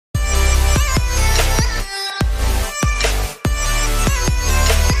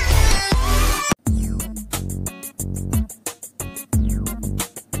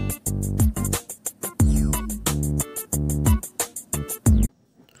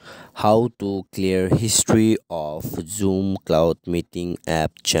How to clear history of Zoom Cloud Meeting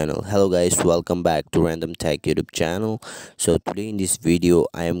app channel. Hello guys, welcome back to Random Tech YouTube channel. So today in this video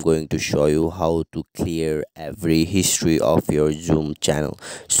I am going to show you how to clear every history of your Zoom channel.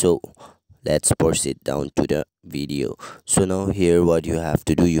 So let's proceed down to the video. So now here what you have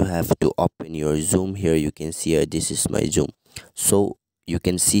to do, you have to open your Zoom. Here you can see here, this is my Zoom. So you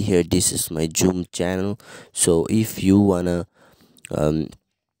can see here, this is my Zoom channel. So if you wanna um,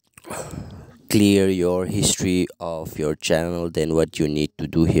 clear your history of your channel, then what you need to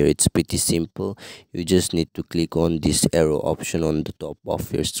do here, it's pretty simple. You just need to click on this arrow option on the top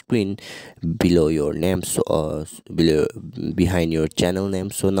of your screen below your name, so below behind your channel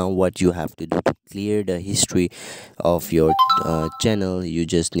name. So now what you have to do to clear the history of your channel, you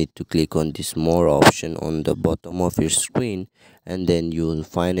just need to click on this more option on the bottom of your screen, and then you will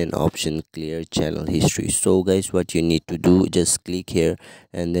find an option clear channel history. So guys, what you need to do, just click here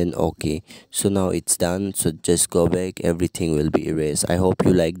and then okay. So now it's done, so just go back, everything will be erased. I hope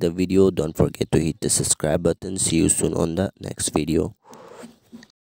you like the video. Don't forget to hit the subscribe button. See you soon on the next video.